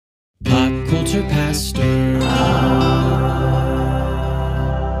Pop Culture Pastor.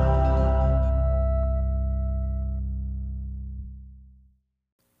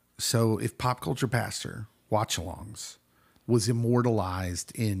 So if Pop Culture Pastor watch-alongs was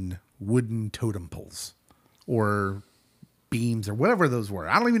immortalized in wooden totem poles or beams or whatever those were,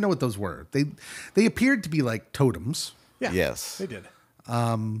 I don't even know what those were. They appeared to be like totems. Yeah, Yes. they did.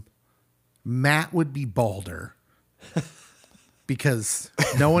 Matt would be Balder because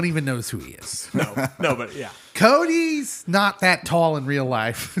no one even knows who he is. No, but yeah. Cody's not that tall in real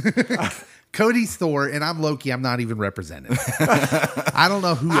life. Cody's Thor, and I'm Loki. I'm not even represented. I don't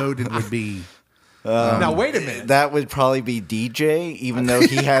know who Odin would be. Now, wait a minute. That would probably be DJ, even though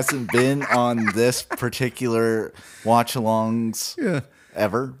he hasn't been on this particular watch-alongs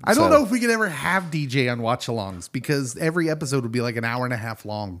ever. I don't know if we could ever have DJ on watch-alongs because every episode would be like an hour and a half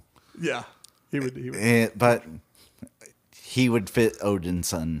long. Yeah. He would. But he would fit Odin's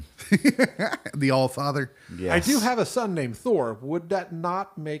son. The All-Father. Yes. I do have a son named Thor. Would that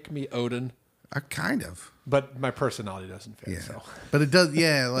not make me Odin? Kind of. But my personality doesn't fit. Yeah. So. But it does,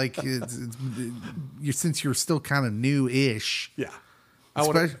 yeah, like since you're still kind of new-ish. Yeah.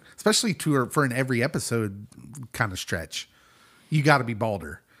 Especially for an every episode kind of stretch. You got to be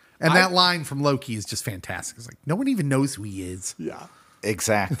Balder. And that line from Loki is just fantastic. It's like, no one even knows who he is. Yeah.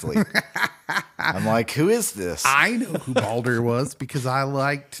 Exactly. I'm like, who is this? I know who Balder was because I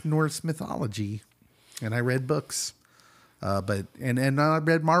liked Norse mythology and I read books. But I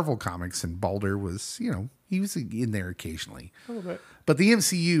read Marvel comics, and Balder was, he was in there occasionally. A little bit. But the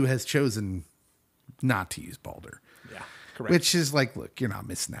MCU has chosen not to use Balder. Yeah. Correct. Which is like, look, you're not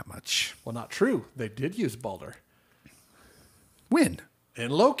missing that much. Well, not true. They did use Balder. When? In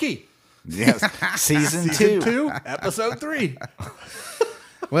Loki. Yes. Season 2. Season 2, episode 3.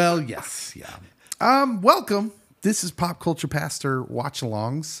 Well, yes, yeah. Welcome. This is Pop Culture Pastor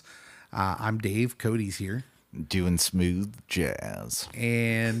Watch-Alongs. I'm Dave. Cody's here. Doing smooth jazz.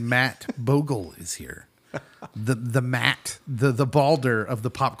 And Matt Bogle is here. The Matt, the Balder of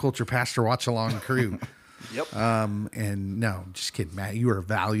the Pop Culture Pastor Watch-Along crew. Yep. And no, just kidding, Matt. You are a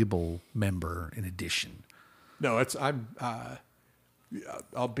valuable member in addition. No,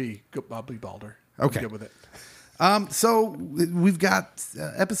 I'll be Balder. Okay. I'm good with it. So we've got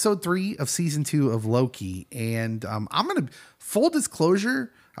episode 3 of season 2 of Loki, and I'm gonna full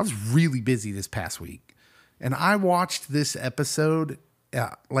disclosure. I was really busy this past week, and I watched this episode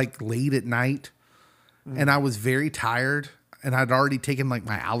like late at night, and I was very tired, and I'd already taken like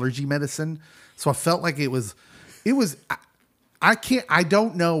my allergy medicine, so I felt like it was. I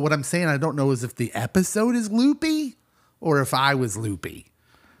don't know what I'm saying. I don't know is if the episode is loopy or if I was loopy.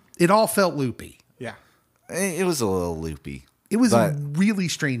 It all felt loopy. Yeah. It was a little loopy. It was a really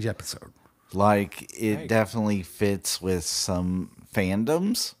strange episode. Like, it definitely fits with some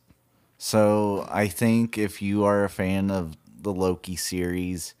fandoms. So I think if you are a fan of the Loki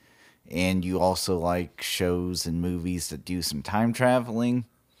series and you also like shows and movies that do some time traveling,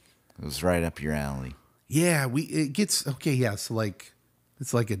 it was right up your alley. Yeah, so like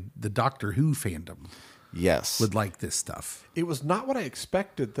it's like the Doctor Who fandom Yes. would like this stuff. It was not what I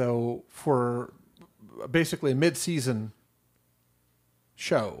expected, though, for basically a mid-season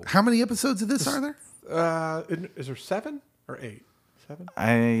show. How many episodes of this are there? Is there 7 or 8? 7?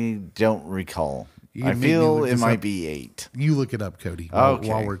 I don't recall. You I can maybe feel look it this might up. be 8. You look it up, Cody, Okay.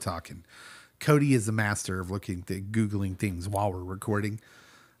 while we're talking. Cody is the master of Googling things while we're recording.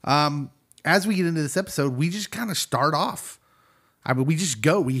 As we get into this episode, we just kind of start off. I mean, we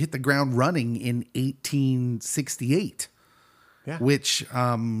hit the ground running in 1868. Yeah. Which,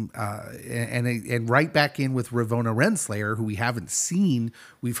 and right back in with Ravonna Renslayer, who we haven't seen.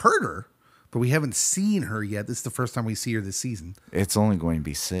 We've heard her, but we haven't seen her yet. This is the first time we see her this season. It's only going to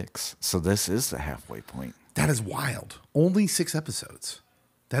be 6, so this is the halfway point. That is wild. Only 6 episodes.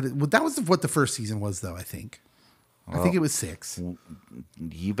 That was what the first season was, though, I think. I think it was 6.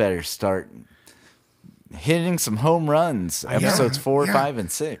 You better start hitting some home runs. Episodes 4, 5,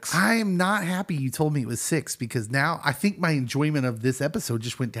 and 6. I am not happy you told me it was 6 because now I think my enjoyment of this episode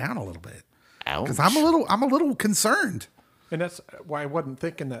just went down a little bit. Ouch. Because I'm a little concerned. And that's why I wasn't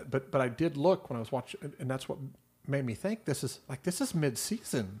thinking that. But I did look when I was watching, and that's what made me think this is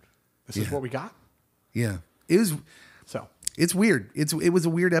mid-season. This is what we got. Yeah, it was. So It's weird. It was a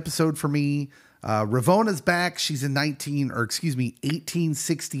weird episode for me. Ravonna's back. She's in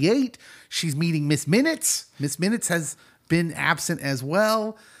 1868. She's meeting Miss Minutes. Miss Minutes has been absent as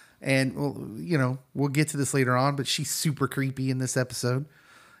well. And, we'll get to this later on, but she's super creepy in this episode.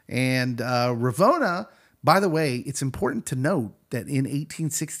 And Ravonna, by the way, it's important to note that in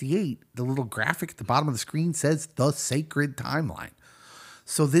 1868, the little graphic at the bottom of the screen says the sacred timeline.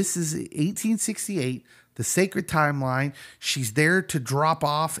 So this is 1868, the sacred timeline. She's there to drop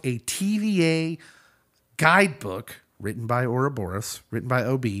off a TVA guidebook written by Ouroboros, written by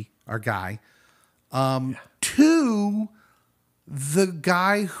OB, our guy, to the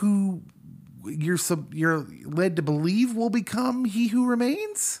guy who you're led to believe will become He Who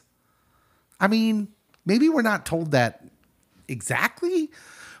Remains. I mean, maybe we're not told that exactly,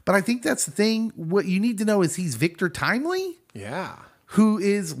 but I think that's the thing. What you need to know is he's Victor Timely. Yeah. Who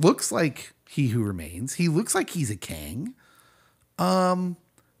looks like He Who Remains. He looks like he's a king. But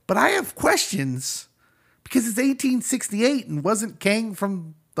I have questions because it's 1868 and wasn't Kang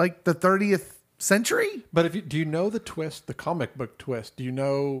from like the 30th century? But do you know the twist, the comic book twist? Do you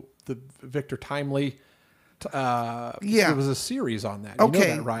know the Victor Timely? Yeah, there was a series on that. You know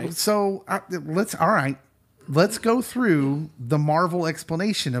that, right? So let's go through the Marvel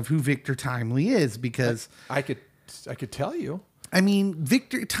explanation of who Victor Timely is, because I could tell you. I mean,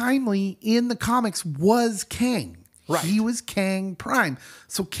 Victor Timely in the comics was Kang. Right. He was Kang Prime.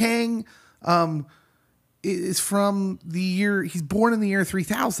 So Kang is from the year, he's born in the year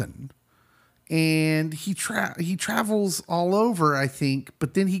 3000. And he travels all over, I think,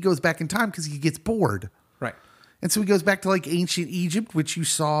 but then he goes back in time because he gets bored. Right. And so he goes back to like ancient Egypt, which we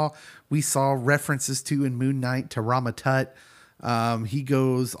saw references to in Moon Knight to Ramatut. He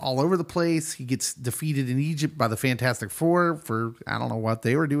goes all over the place. He gets defeated in Egypt by the Fantastic Four for, I don't know what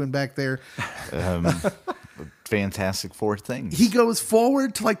they were doing back there. Fantastic Four things. He goes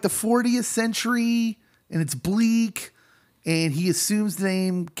forward to like the 40th century and it's bleak. And he assumes the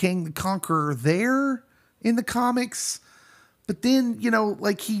name King the Conqueror there in the comics. But then,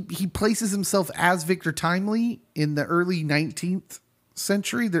 like he places himself as Victor Timely in the early 19th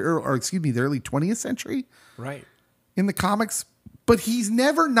century, the early 20th century. Right. In the comics. But he's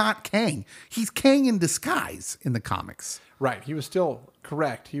never not Kang. He's Kang in disguise in the comics. Right. He was still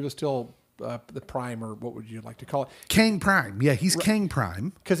correct. He was still the Prime, or what would you like to call it? Kang Prime. Yeah, he's Kang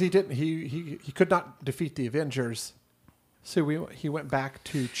Prime. Because he didn't. He could not defeat the Avengers. So he went back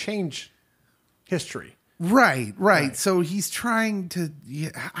to change history. Right. So he's trying to,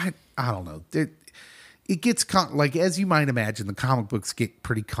 I don't know. It gets, like, as you might imagine, the comic books get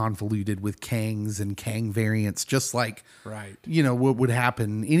pretty convoluted with Kangs and Kang variants, just like, right. What would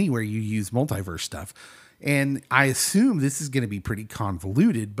happen anywhere you use multiverse stuff. And I assume this is going to be pretty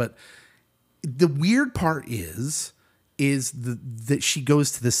convoluted, but the weird part is that she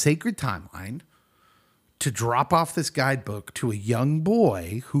goes to the sacred timeline to drop off this guidebook to a young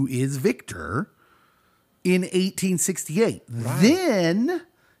boy who is Victor in 1868. Right. Then,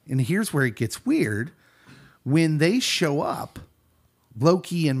 and here's where it gets weird, when they show up,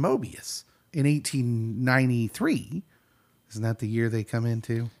 Loki and Mobius in 1893, isn't that the year they come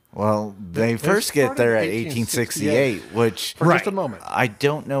into? Well, they first get there at 1868, which for just a moment. I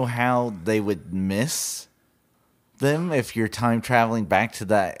don't know how they would miss them if you're time traveling back to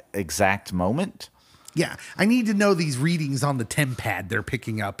that exact moment. Yeah, I need to know these readings on the TemPad they're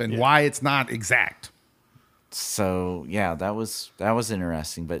picking up and why it's not exact. So, yeah, that was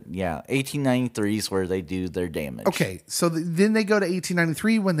interesting. But, yeah, 1893 is where they do their damage. Okay, so then they go to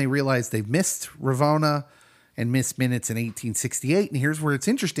 1893 when they realize they've missed Ravonna and missed minutes in 1868. And here's where it's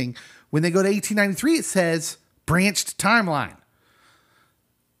interesting. When they go to 1893, it says branched timeline.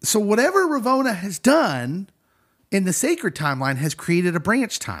 So whatever Ravonna has done in the sacred timeline has created a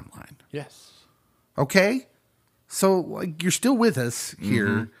branch timeline. Yes. Okay, so like you're still with us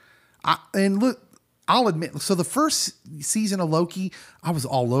here, and look, I'll admit. So the first season of Loki, I was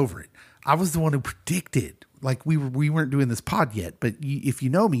all over it. I was the one who predicted. Like we weren't doing this pod yet, but if you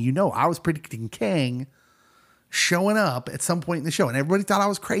know me, I was predicting Kang showing up at some point in the show, and everybody thought I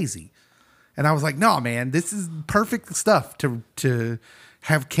was crazy. And I was like, no, man, this is perfect stuff to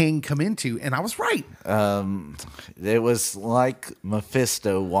have Kang come into. And I was right. It was like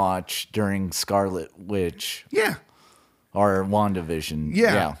Mephisto watch during Scarlet Witch. Yeah. Or WandaVision.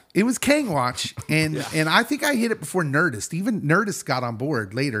 Yeah. It was Kang watch. And I think I hit it before Nerdist. Even Nerdist got on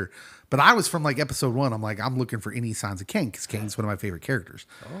board later. But I was from like episode 1. I'm like, I'm looking for any signs of Kang because Kang's one of my favorite characters.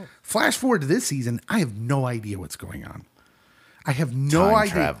 Oh. Flash forward to this season. I have no idea what's going on. I have no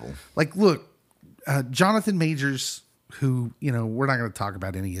idea. Travel. Like, look, Jonathan Majors, who, we're not going to talk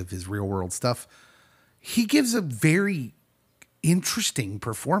about any of his real world stuff. He gives a very interesting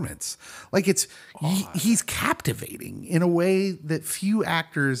performance. Like he's captivating in a way that few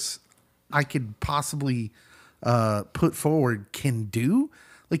actors I could possibly put forward can do.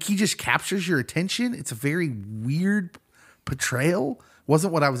 Like he just captures your attention. It's a very weird portrayal.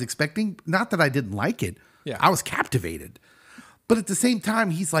 Wasn't what I was expecting. Not that I didn't like it. Yeah. I was captivated. But at the same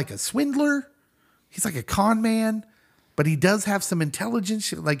time, he's like a swindler. He's like a con man. but he does have some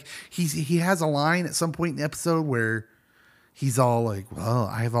intelligence. Like he has a line at some point in the episode where he's all like, well,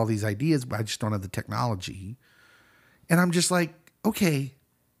 I have all these ideas, but I just don't have the technology. And I'm just like, okay,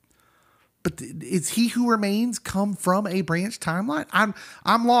 but is He Who Remains come from a branch timeline?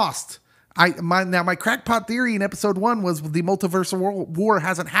 I'm lost. My crackpot theory in episode 1 was the multiversal war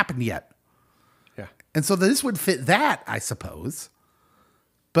hasn't happened yet. Yeah. And so this would fit that, I suppose.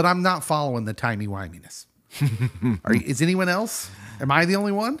 But I'm not following the timey-wiminess. Is anyone else? Am I the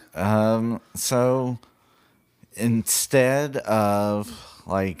only one? So instead of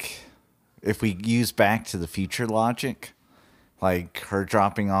like, if we use Back to the Future logic, like her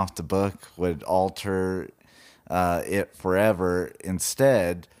dropping off the book would alter it forever.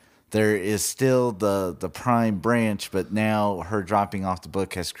 Instead, there is still the prime branch, but now her dropping off the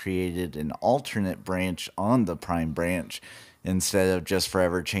book has created an alternate branch on the prime branch instead of just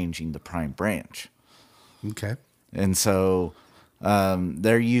forever changing the prime branch. Okay. And so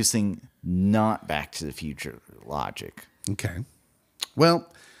they're using not Back to the Future logic. Okay. Well,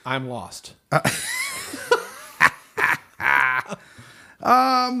 I'm lost.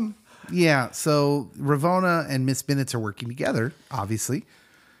 yeah. So Ravonna and Miss Minutes are working together, obviously.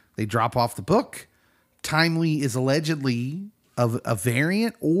 They drop off the book. Timely is allegedly a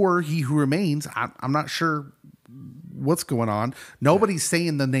variant or He Who Remains. I'm not sure what's going on. Nobody's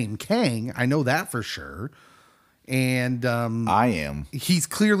saying the name Kang. I know that for sure. And I am. He's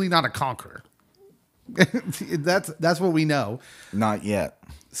clearly not a conqueror. That's what we know. Not yet.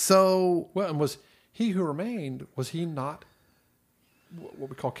 So, Well, and was He Who Remained, was he not what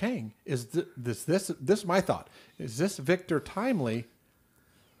we call Kang? Is this is my thought. Is this Victor Timely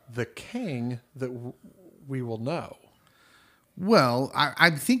the Kang that we will know? well, I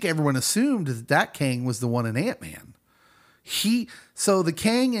think everyone assumed that Kang was the one in Ant-Man. So the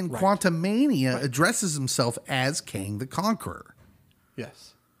Kang in Quantumania addresses himself as Kang the Conqueror.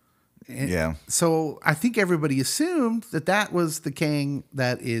 Yes. Yeah. So I think everybody assumed that was the Kang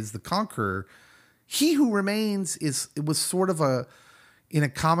that is the Conqueror. He Who Remains was sort of in a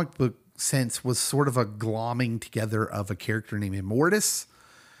comic book sense, was sort of a glomming together of a character named Immortus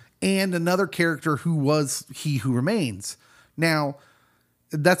and another character who was He Who Remains. Now,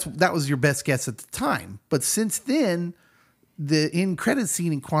 that was your best guess at the time. But since then, the end credit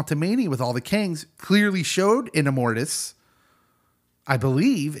scene in Quantumania with all the Kangs clearly showed an Immortus, I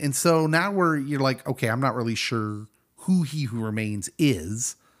believe. And so now you're like, okay, I'm not really sure who He Who Remains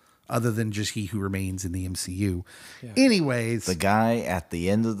is, other than just He Who Remains in the MCU. Yeah. Anyways. The guy at the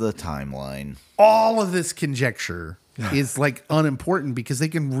end of the timeline. All of this conjecture is like unimportant because they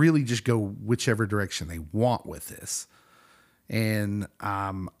can really just go whichever direction they want with this. And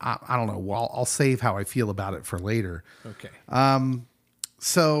I don't know. I'll save how I feel about it for later. Okay.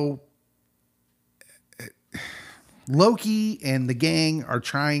 So Loki and the gang are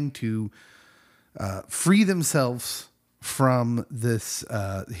trying to free themselves from this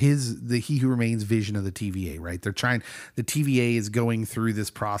the He Who Remains vision of the TVA, right? The TVA is going through this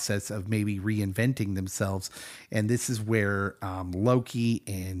process of maybe reinventing themselves, and this is where Loki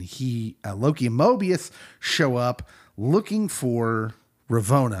and Mobius show up looking for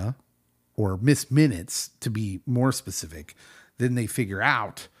Ravonna, or Miss Minutes to be more specific. Then they figure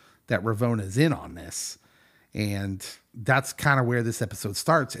out that Ravonna is in on this, and that's kind of where this episode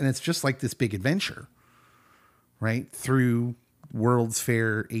starts, and it's just like this big adventure, right, through World's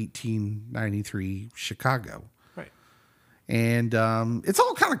Fair 1893 Chicago. Right. And it's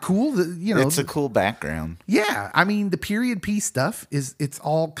all kind of cool. It's a cool background. Yeah. I mean, the period piece stuff it's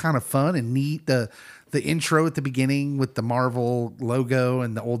all kind of fun and neat. The intro at the beginning with the Marvel logo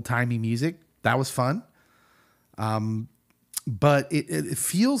and the old timey music, that was fun. But it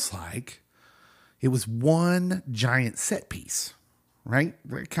feels like it was one giant set piece, right?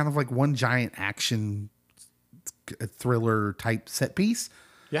 Kind of like one giant action thriller type set piece.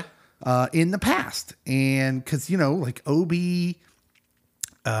 Yeah. In the past. And because, like Obi,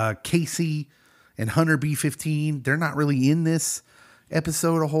 Casey, and Hunter B-15, they're not really in this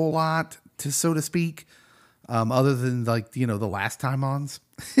episode a whole lot, so to speak, other than like, the last time ons.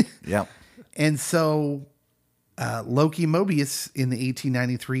 Yep. And so Loki and Mobius in the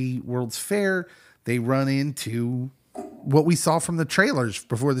 1893 World's Fair, they run into what we saw from the trailers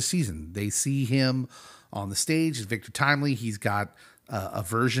before the season. They see him on the stage as Victor Timely. He's got a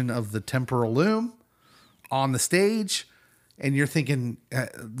version of the temporal loom on the stage, and you're thinking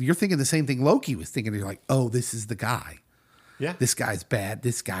the same thing Loki was thinking. You're like, oh, this is the guy. Yeah, this guy's bad.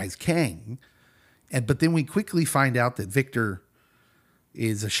 This guy's Kang. But then we quickly find out that Victor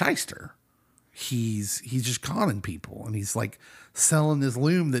is a shyster. He's just conning people, and he's like selling this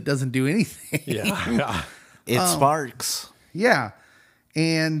loom that doesn't do anything. Yeah. It sparks. Yeah.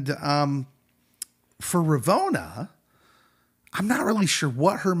 And for Ravonna, I'm not really sure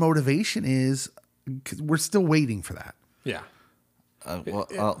what her motivation is, 'cause we're still waiting for that. Yeah.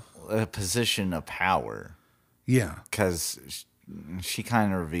 A position of power. Yeah. Because she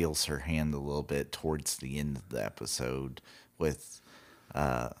kind of reveals her hand a little bit towards the end of the episode with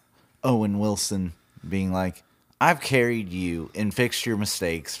Owen Wilson being like, I've carried you and fixed your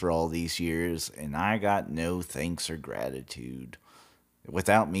mistakes for all these years, and I got no thanks or gratitude.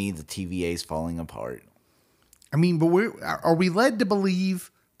 Without me, the TVA's falling apart. I mean, but are we led to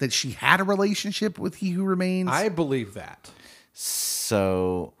believe that she had a relationship with He Who Remains? I believe that.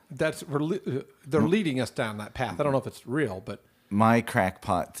 So they're leading us down that path. I don't know if it's real, but my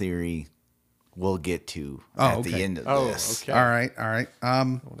crackpot theory we'll get to at the end of this. Okay. All right. I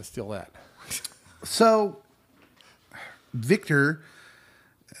want to steal that. So Victor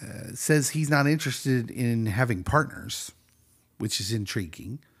says he's not interested in having partners, which is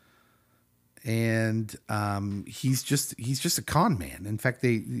intriguing. And he's just a con man. In fact,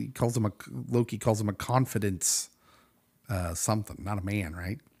 Loki calls him a confidence something, not a man,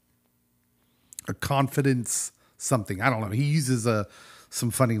 right? A confidence something. I don't know. He uses some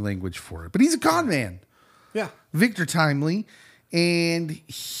funny language for it, but he's a con man. Yeah. Victor Timely, and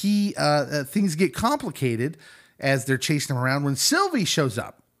he things get complicated as they're chasing him around when Sylvie shows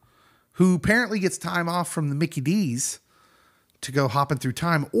up, who apparently gets time off from the Mickey D's to go hopping through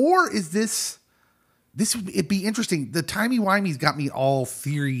time. Or is this would it be interesting? The timey-wimey's got me all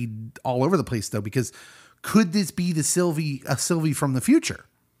theoried all over the place, though, because could this be the Sylvie from the future?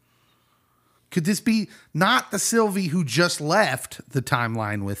 Could this be not the Sylvie who just left the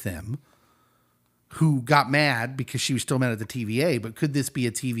timeline with them, who got mad because she was still mad at the TVA, but could this be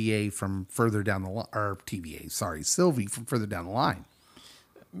a TVA from further down the line, or Sylvie from further down the line?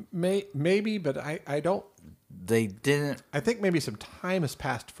 Maybe, but I don't. They didn't. I think maybe some time has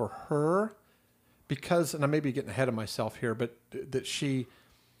passed for her because, and I may be getting ahead of myself here, but that she,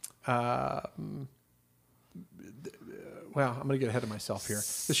 well, I'm going to get ahead of myself here.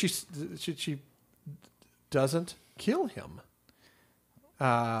 That she doesn't kill him.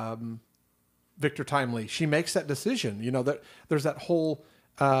 Victor Timely, she makes that decision. You know, that there's that whole,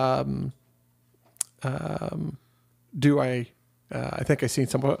 I think I seen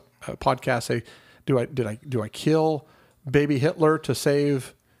some podcast say, do I kill baby Hitler to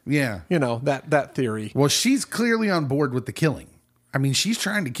save? Yeah. You know, that theory. Well, she's clearly on board with the killing. I mean, she's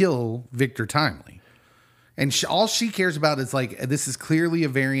trying to kill Victor Timely. And all she cares about is like, this is clearly a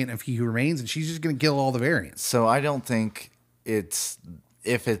variant of He Who Remains, and she's just going to kill all the variants. So I don't think if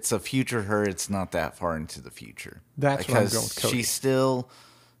it's a future her, it's not that far into the future. That's what I'm going with Cody. She's still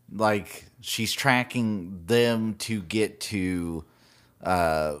like, she's tracking them to get to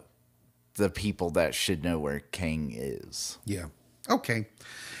the people that should know where Kang is. Yeah. Okay.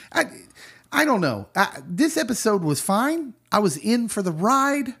 I don't know. This episode was fine. I was in for the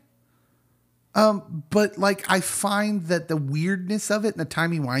ride. But like, I find that the weirdness of it and the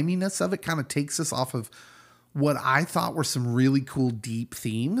timey-wiminess of it kind of takes us off of what I thought were some really cool, deep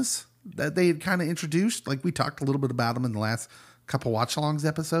themes that they had kind of introduced. Like, we talked a little bit about them in the last couple watch-alongs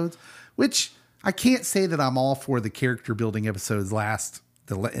episodes, which I can't say that I'm all for the character building episodes the last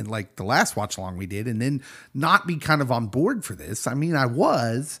watch-along we did, and then not be kind of on board for this. I mean, it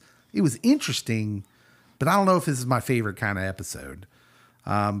was interesting, but I don't know if this is my favorite kind of episode.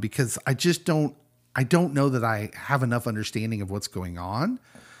 Because I don't know that I have enough understanding of what's going on.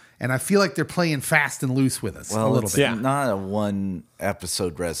 And I feel like they're playing fast and loose with us a little bit. It's not a one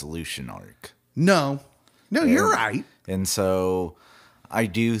episode resolution arc. No, you're right. And so I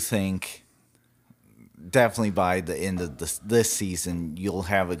do think definitely by the end of this season, you'll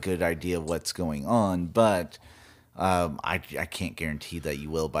have a good idea of what's going on. But I can't guarantee that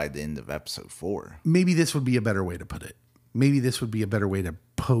you will by the end of episode 4. Maybe this would be a better way to put it. Maybe this would be a better way to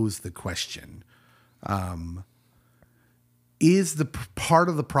pose the question. Is the part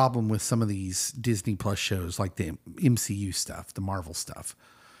of the problem with some of these Disney Plus shows, like the MCU stuff, the Marvel stuff,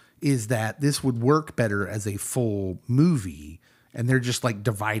 is that this would work better as a full movie, and they're just like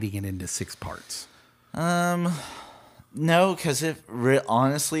dividing it into 6 parts? No, because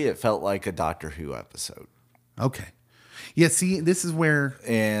honestly, it felt like a Doctor Who episode. Okay. Yeah, see, this is where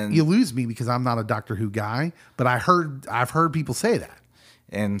you lose me because I'm not a Doctor Who guy, but I've heard people say that.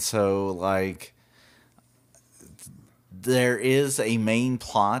 And so, like, there is a main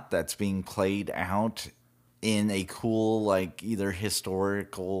plot that's being played out in a cool, like, either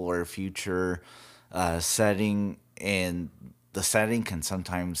historical or future setting, and the setting can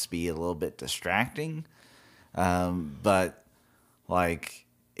sometimes be a little bit distracting. But, like,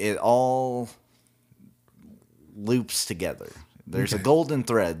 it all loops together. There's a golden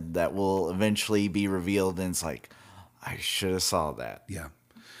thread that will eventually be revealed, and it's like, I should have saw that. Yeah.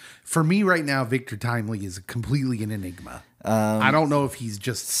 For me right now, Victor Timely is completely an enigma. I don't know if he's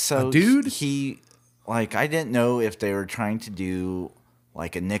just a dude. He like, I didn't know if they were trying to do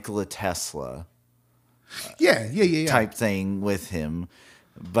like a Nikola Tesla type thing with him.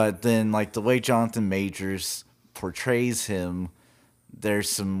 But then, like, the way Jonathan Majors portrays him, there's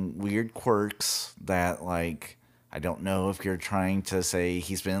some weird quirks that, like, I don't know if you're trying to say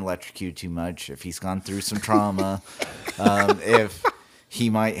he's been electrocuted too much, if he's gone through some trauma, if he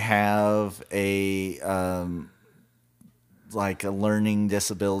might have a like a learning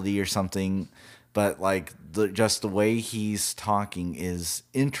disability or something. But, like, just the way he's talking is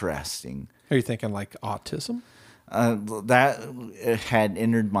interesting. Are you thinking like autism? That had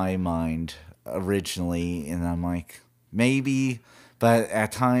entered my mind originally, and I'm like, maybe. But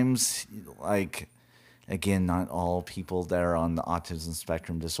at times, like, again, not all people that are on the autism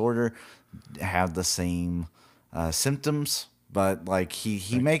spectrum disorder have the same symptoms. But, like,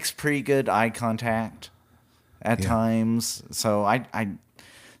 he makes pretty good eye contact at times. So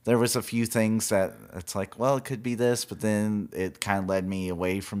there was a few things that it's like, well, it could be this, but then it kind of led me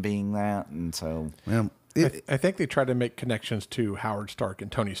away from being that. And so, I think they try to make connections to Howard Stark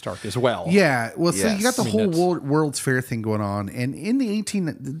and Tony Stark as well. Yeah. Well, so you got the I mean, whole World's Fair thing going on. And in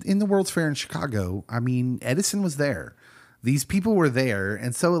the World's Fair in Chicago, I mean, Edison was there. These people were there.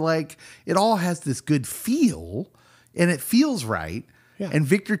 And so, like, it all has this good feel, and it feels right. Yeah. And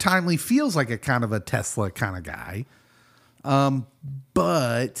Victor Timely feels like a kind of a Tesla kind of guy.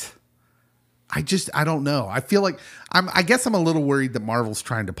 But I don't know. I feel like I guess I'm a little worried that Marvel's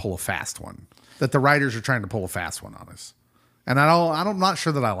trying to pull a fast one, that the writers are trying to pull a fast one on us. And I'm not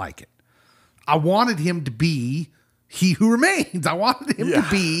sure that I like it. I wanted him to be He Who Remains. I wanted him to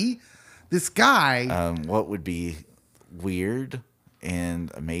be this guy. what would be weird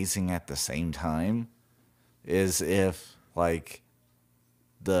and amazing at the same time is if, like,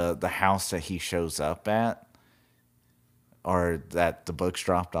 the house that he shows up at, or that the book's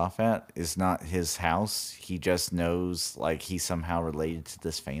dropped off at, is not his house. He just knows, like, he's somehow related to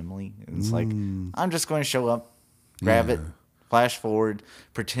this family. And it's like, I'm just going to show up, grab it, flash forward,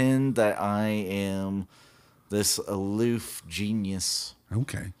 pretend that I am this aloof genius.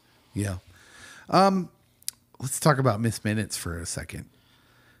 Okay. Yeah. Let's talk about Miss Minutes for a second.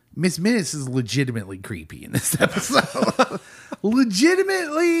 Miss Minutes is legitimately creepy in this episode.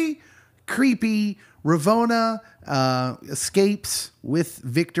 Legitimately creepy. Ravonna escapes with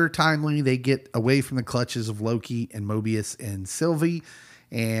Victor Timely. They get away from the clutches of Loki and Mobius and Sylvie.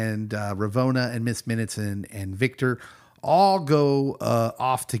 And Ravonna and Miss Minutes and Victor all go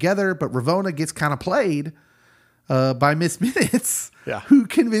off together. But Ravonna gets kind of played by Miss Minutes, who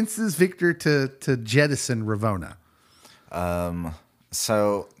convinces Victor to jettison Ravonna.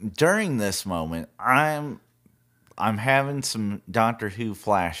 So during this moment, I'm having some Doctor Who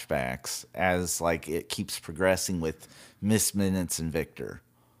flashbacks as, like, it keeps progressing with Miss Minutes and Victor.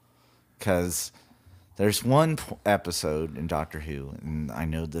 Because there's one episode in Doctor Who, and I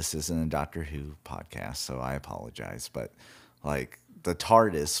know this isn't a Doctor Who podcast, so I apologize, but, like, the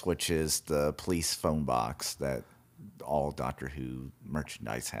TARDIS, which is the police phone box that all Doctor Who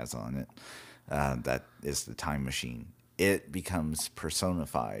merchandise has on it, that is the time machine. It becomes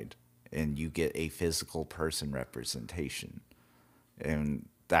personified, and you get a physical person representation. And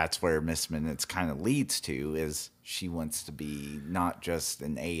that's where Miss Minutes kind of leads to, is she wants to be not just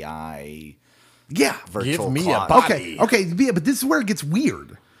an AI virtual Give me clock. a body. Okay, but this is where it gets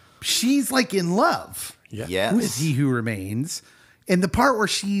weird. She's, like, in love Yes. with He Who Remains. And the part where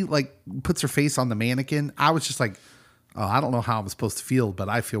she, like, puts her face on the mannequin, I was just like, oh, I don't know how I'm supposed to feel, but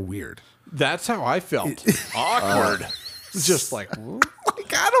I feel weird. That's how I felt. Awkward. Just like,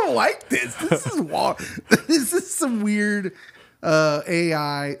 Like, I don't like this. This is this is some weird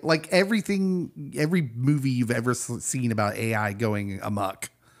AI. Like, every movie you've ever seen about AI going amok.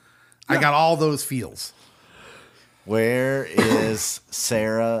 I got all those feels. Where is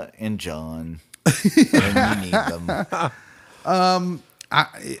Sarah and John when you need them?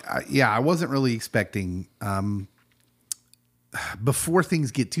 I wasn't really expecting. Before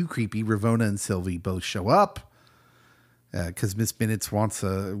things get too creepy, Ravonna and Sylvie both show up. Because Miss Minutes wants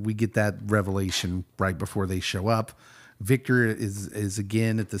we get that revelation right before they show up. Victor is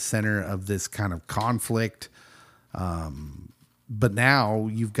again at the center of this kind of conflict. But now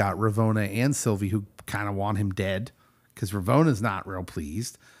you've got Ravonna and Sylvie who kind of want him dead because Ravonna's not real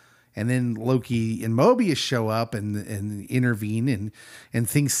pleased. And then Loki and Mobius show up and intervene and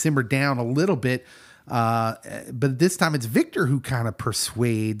things simmer down a little bit. But this time it's Victor who kind of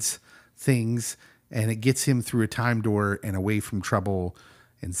persuades things. and it gets him through a time door and away from trouble.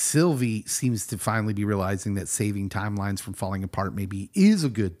 And Sylvie seems to finally be realizing that saving timelines from falling apart maybe is a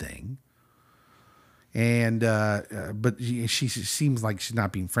good thing. And but she seems like she's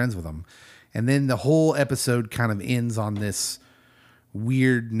not being friends with him. And then the whole episode kind of ends on this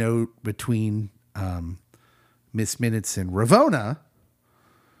weird note between Miss Minutes and Ravonna,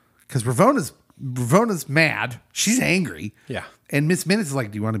 because Ravonna's mad. She's angry. Yeah. And Miss Minutes is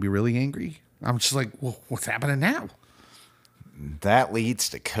like, "Do you want to be really angry?" I'm just like, "Well, what's happening now?" That leads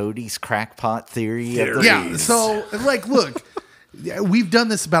to Cody's crackpot theory. Yeah. So, like, look, we've done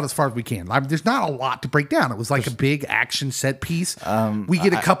this about as far as we can. There's not a lot to break down. It was like a big action set piece. We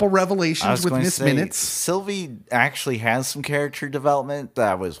get a couple revelations with Miss Minutes. Sylvie actually has some character development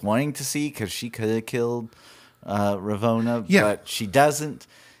that I was wanting to see because she could have killed Ravonna, but she doesn't.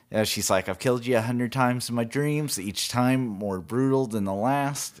 She's like, "I've killed you 100 times in my dreams, each time more brutal than the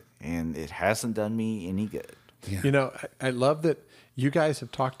last, and it hasn't done me any good." Yeah. You know, I love that you guys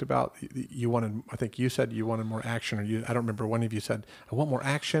have talked about, you wanted, I think you said you wanted more action, or I don't remember, one of you said, "I want more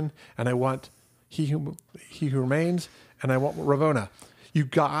action, and I want He Who Remains, and I want Ravonna." You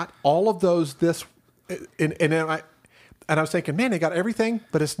got all of those and I was thinking, man, they got everything,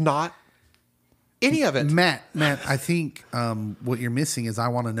 but it's not any of it. Matt, I think what you're missing is I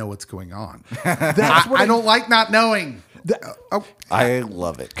want to know what's going on. That's what I don't like not knowing. I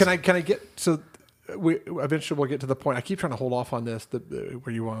love it. Can I get, so we eventually we'll get to the point. I keep trying to hold off on this,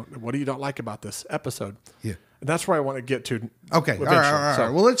 where you want, what do you don't like about this episode? Yeah. And that's where I want to get to. Okay. All right.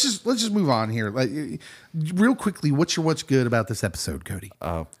 So, Well, let's just move on here. Like, real quickly, what's good about this episode, Cody?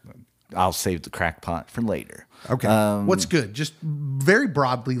 I'll save the crackpot for later. Okay. What's good? Just very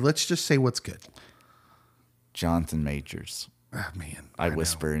broadly, let's just say what's good. Jonathan Majors. Oh, man. I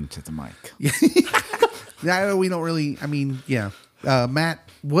whisper into the mic. Yeah, we don't really. I mean, yeah. Matt,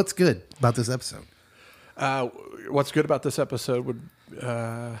 what's good about this episode? What's good about this episode would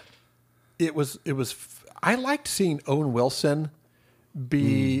it was I liked seeing Owen Wilson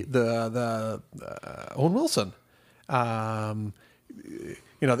be the Owen Wilson. You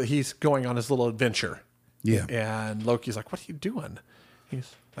know, that he's going on his little adventure. Yeah. And Loki's like, "What are you doing?"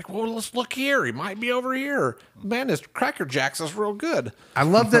 He's like, "Well, let's look here. He might be over here. Man, this Cracker Jacks is real good." I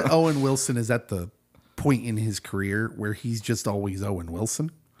love that Owen Wilson is at the point in his career where he's just always Owen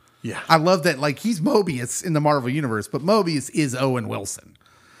Wilson. Yeah. I love that. Like, he's Mobius in the Marvel Universe, but Mobius is Owen Wilson.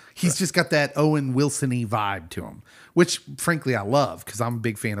 He's just got that Owen Wilson-y vibe to him, which frankly I love because I'm a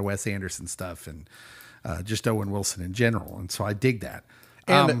big fan of Wes Anderson stuff and just Owen Wilson in general. And so I dig that.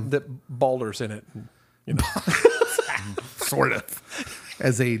 And that Balder's in it. You know. Sort of,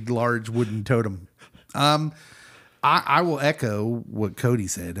 as a large wooden totem. I will echo what Cody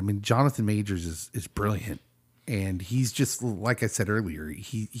said. I mean, Jonathan Majors is brilliant, and he's just, like I said earlier,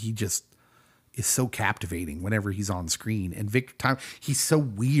 he just is so captivating whenever he's on screen. And Victor Time, he's so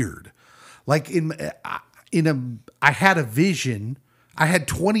weird. Like I had a vision. I had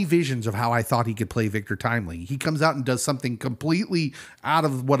 20 visions of how I thought he could play Victor Timely. He comes out and does something completely out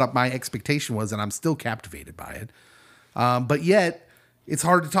of what my expectation was, and I'm still captivated by it. But yet, it's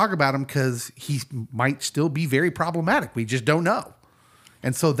hard to talk about him because he might still be very problematic. We just don't know.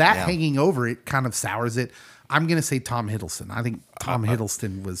 And so that hanging over it kind of sours it. I'm going to say Tom Hiddleston. I think Tom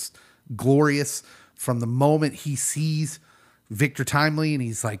Hiddleston was glorious from the moment he sees Victor Timely and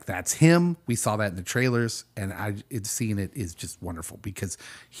he's like, "That's him." We saw that in the trailers, and seeing it is just wonderful because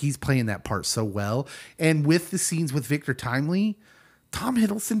he's playing that part so well. And with the scenes with Victor Timely, Tom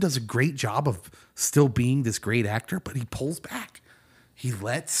Hiddleston does a great job of still being this great actor, but he pulls back. He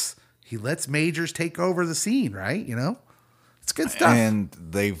lets Majors take over the scene, right? You know, it's good stuff. And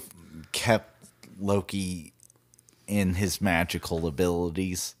they've kept Loki in his magical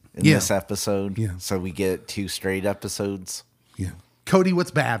abilities in this episode. Yeah. So we get 2 straight episodes. Yeah. Cody, what's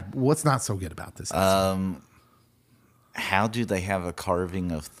bad? What's not so good about this episode? How do they have a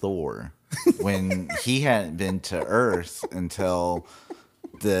carving of Thor when he hadn't been to Earth until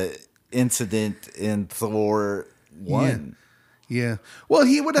the incident in Thor 1? Yeah. Well,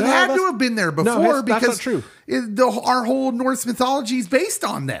 he would have had to have been there before that's because not true. Our whole Norse mythology is based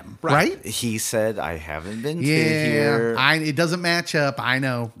on them, right? He said, "I haven't been to here." It doesn't match up. I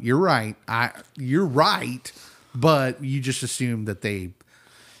know. You're right. You're right. But you just assume that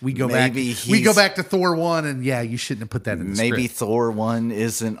we go back to Thor 1 and you shouldn't have put that in the Maybe script. Thor 1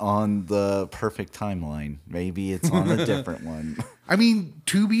 isn't on the perfect timeline. Maybe it's on a different one. I mean,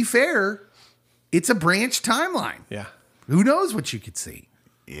 to be fair, it's a branch timeline. Yeah. Who knows what you could see?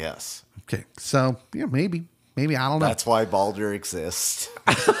 Yes. Okay. So, maybe I don't know. That's why Balder exists.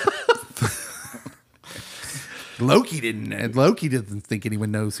 Loki didn't. Loki doesn't think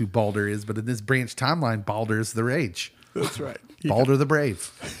anyone knows who Balder is, but in this branch timeline, Balder is the rage. That's right. Balder the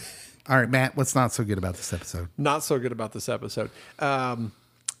Brave. All right, Matt, what's not so good about this episode? Not so good about this episode.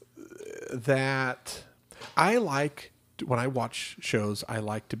 That I like, when I watch shows, I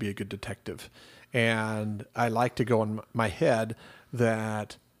like to be a good detective. And I like to go in my head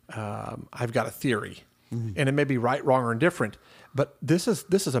that I've got a theory. Mm-hmm. And it may be right, wrong, or indifferent. But this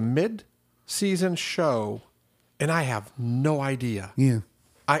is a mid-season show, and I have no idea. Yeah.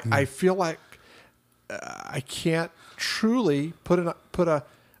 I feel like I can't truly put a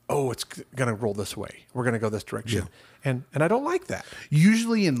it's going to roll this way. We're going to go this direction. Yeah. And I don't like that.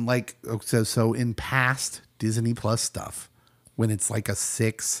 Usually in like, so in past Disney Plus stuff, when it's like a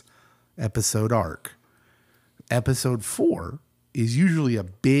 6-episode arc, episode 4 is usually a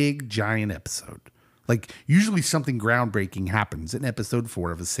big, giant episode. Like usually something groundbreaking happens in episode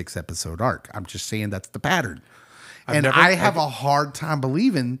 4 of a 6-episode arc. I'm just saying that's the pattern. I have a hard time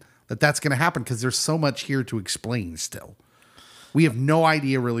believing that that's going to happen because there's so much here to explain still. We have no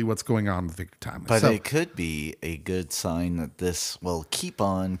idea really what's going on with Victor Timely. But it could be a good sign that this will keep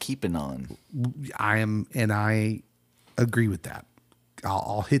on keeping on. I agree with that.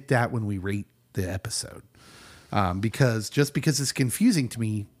 I'll hit that when we rate the episode. Because just because it's confusing to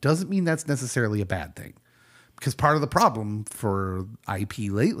me doesn't mean that's necessarily a bad thing. Because part of the problem for IP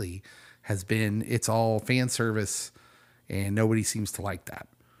lately has been it's all fan service and nobody seems to like that.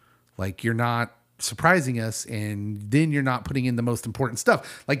 Like you're not surprising us and then you're not putting in the most important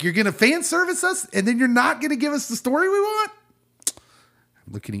stuff. Like you're going to fan service us and then you're not going to give us the story we want.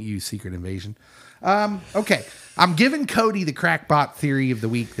 I'm looking at you, Secret Invasion. Okay. I'm giving Cody the crackpot theory of the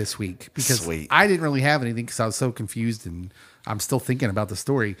week this week because I didn't really have anything because I was so confused and I'm still thinking about the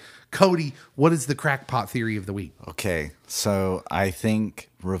story. Cody, what is the crackpot theory of the week? Okay. So I think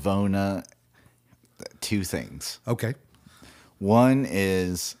Ravonna, 2 things. Okay. One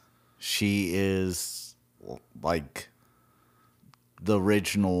is she is like the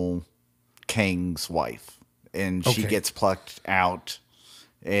original Kang's wife, and she gets plucked out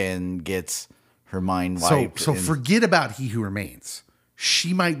and gets her mind wiped. So forget about He Who Remains.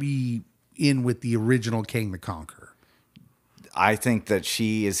 She might be in with the original Kang the Conqueror. I think that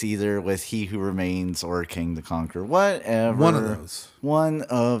she is either with He Who Remains or King the Conqueror. Whatever. One of those. One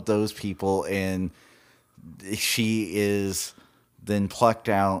of those people, and she is then plucked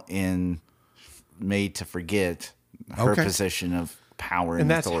out and made to forget her position of power and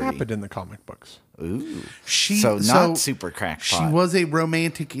that's authority. happened in the comic books. Ooh. So not super crackpot. She was a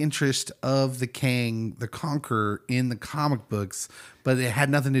romantic interest of the Kang, the Conqueror, in the comic books, but it had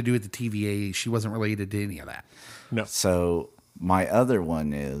nothing to do with the TVA. She wasn't related to any of that. No. So my other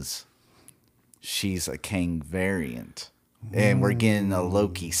one is she's a Kang variant. And we're getting a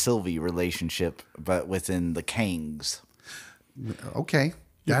Loki-Sylvie relationship, but within the Kangs. Okay.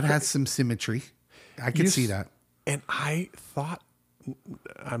 That has some symmetry. I can see that. And I thought,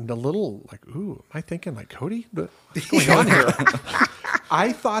 I'm a little like, ooh, am I thinking like Cody? What's going on here?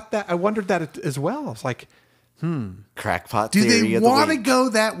 I thought that, I wondered that as well. I was like, Crackpot Do theory they of the want to week. go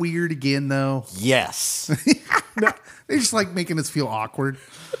that weird again, though? Yes. They just like making us feel awkward.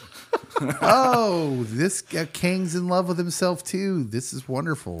 Oh, this Kang's in love with himself too. This is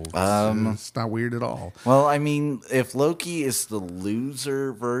wonderful. It's not weird at all. Well, I mean, if Loki is the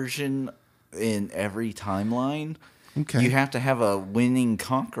loser version in every timeline, you have to have a winning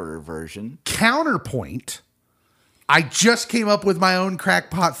conqueror version. Counterpoint. I just came up with my own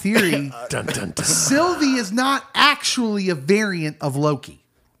crackpot theory. dun, dun, dun. Sylvie is not actually a variant of Loki.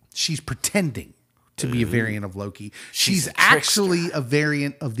 She's pretending to be a variant of Loki. She's actually a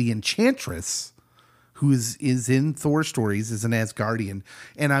variant of the Enchantress, who is in Thor stories as an Asgardian.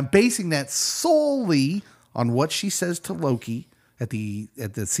 And I'm basing that solely on what she says to Loki at the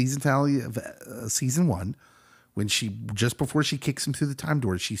season finale of season 1, when she, just before she kicks him through the time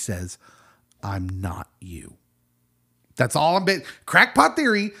door, she says, "I'm not you." That's all I'm crackpot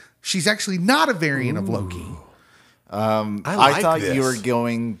theory. She's actually not a variant of Loki. I thought you were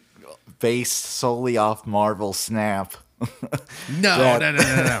going based solely off Marvel Snap. No.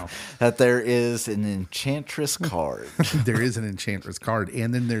 That there is an Enchantress card. There is an Enchantress card,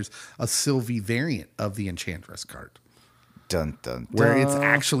 and then there's a Sylvie variant of the Enchantress card. Dun, dun, dun. Where it's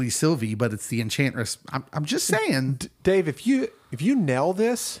actually Sylvie, but it's the Enchantress. I'm just saying. Dave, if you nail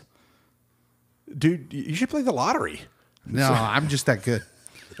this, dude, you should play the lottery. No, I'm just that good.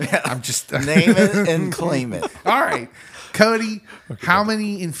 I'm just name it and claim it. All right. Cody, how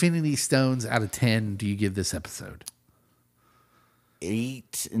many Infinity Stones out of 10 do you give this episode?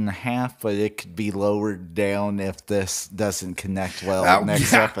 8.5, but it could be lowered down if this doesn't connect well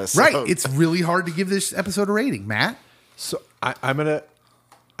next episode. Right. It's really hard to give this episode a rating, Matt. So I'm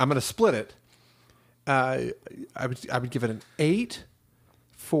gonna split it. I would give it an 8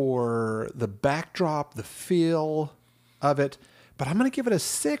 for the backdrop, the feel of it, but I'm gonna give it a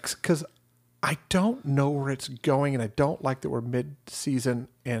 6 because I don't know where it's going, and I don't like that we're mid-season,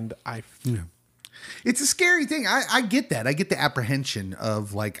 and It's a scary thing. I get that. I get the apprehension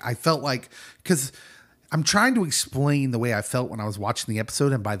of like, I felt like, because I'm trying to explain the way I felt when I was watching the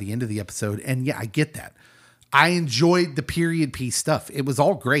episode and by the end of the episode. And yeah, I get that. I enjoyed the period piece stuff. It was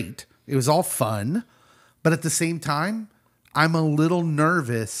all great. It was all fun. But at the same time, I'm a little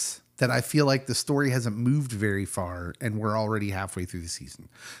nervous that I feel like the story hasn't moved very far and we're already halfway through the season.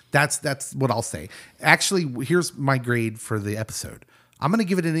 That's what I'll say. Actually, here's my grade for the episode. I'm going to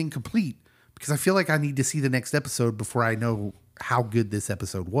give it an incomplete because I feel like I need to see the next episode before I know how good this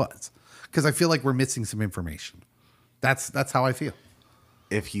episode was. Because I feel like we're missing some information. That's how I feel.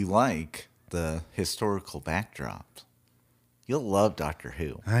 If you like the historical backdrop, you'll love Doctor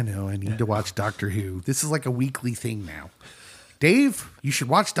Who. I know. I need to watch Doctor Who. This is like a weekly thing now. Dave, you should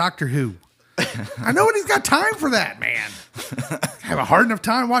watch Doctor Who. I know nobody's got time for that, man. I have a hard enough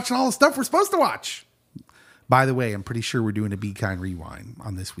time watching all the stuff we're supposed to watch. By the way, I'm pretty sure we're doing a Be Kind Rewind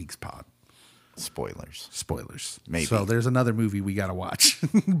on this week's pod. Spoilers. Maybe. So there's another movie we got to watch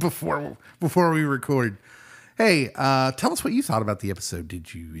before we record. Hey, tell us what you thought about the episode.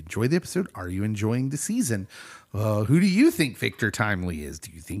 Did you enjoy the episode? Are you enjoying the season? Who do you think Victor Timely is?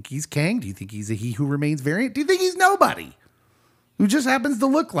 Do you think he's Kang? Do you think he's a He Who Remains variant? Do you think he's nobody who just happens to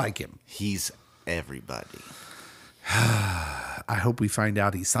look like him? He's everybody. I hope we find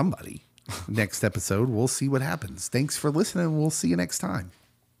out he's somebody. Next episode, we'll see what happens. Thanks for listening. We'll see you next time.